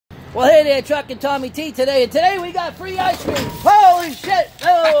Well, hey there, Truck and Tommy T today, and today we got free ice cream. Holy shit!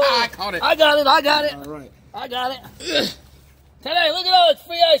 Oh, I caught it. I got it. All right. I got it. Today, look at all this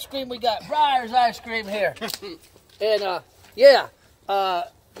free ice cream we got. Briar's ice cream here. And,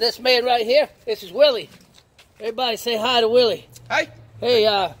 this man right here, this is Willie. Everybody say hi to Willie. Hey.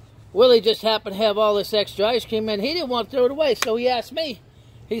 Hey, Willie just happened to have all this extra ice cream, and he didn't want to throw it away, so he asked me.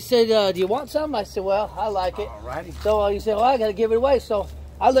 He said, do you want some? I said, well, I like it. Alrighty. So he said, well, I got to give it away. So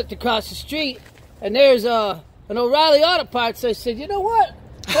I looked across the street, and there's an O'Reilly Auto Parts. I said, you know what?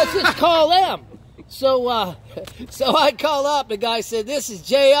 Let's just call them. So I called up. The guy said, this is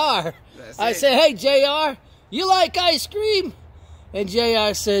JR. I said, hey, JR, you like ice cream? And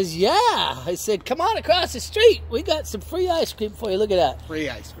JR says, yeah. I said, come on across the street. We got some free ice cream for you. Look at that. Free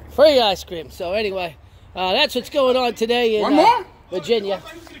ice cream. Free ice cream. So anyway, that's what's going on today in One more? Virginia.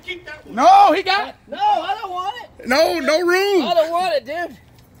 No, he got it. No, I don't want it. No room. I don't want it, dude.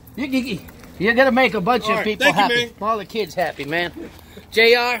 You're going to make a bunch of people happy. man. All the kids happy, man.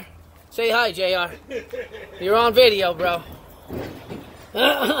 JR, say hi, JR. You're on video, bro.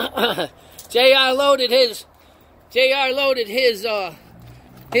 JR loaded his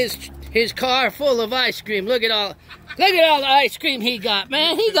car full of ice cream. Look at all the ice cream he got,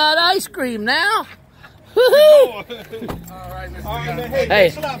 man. He got ice cream now. All right, man.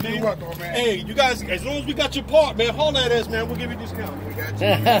 Hey, chill out, man. You're welcome, man. Hey, you guys, as long as we got your part, man, holler at us, man. We'll give you a discount. We got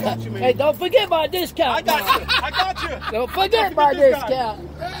you. Man. Hey, don't forget my discount. I got you. Don't forget my discount.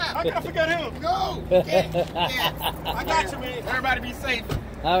 I gotta forget him. No. I got you, man. Everybody be safe.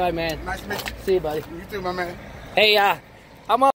 All right, man. Nice to meet you. See you, buddy. You too, my man. Hey, I'm on.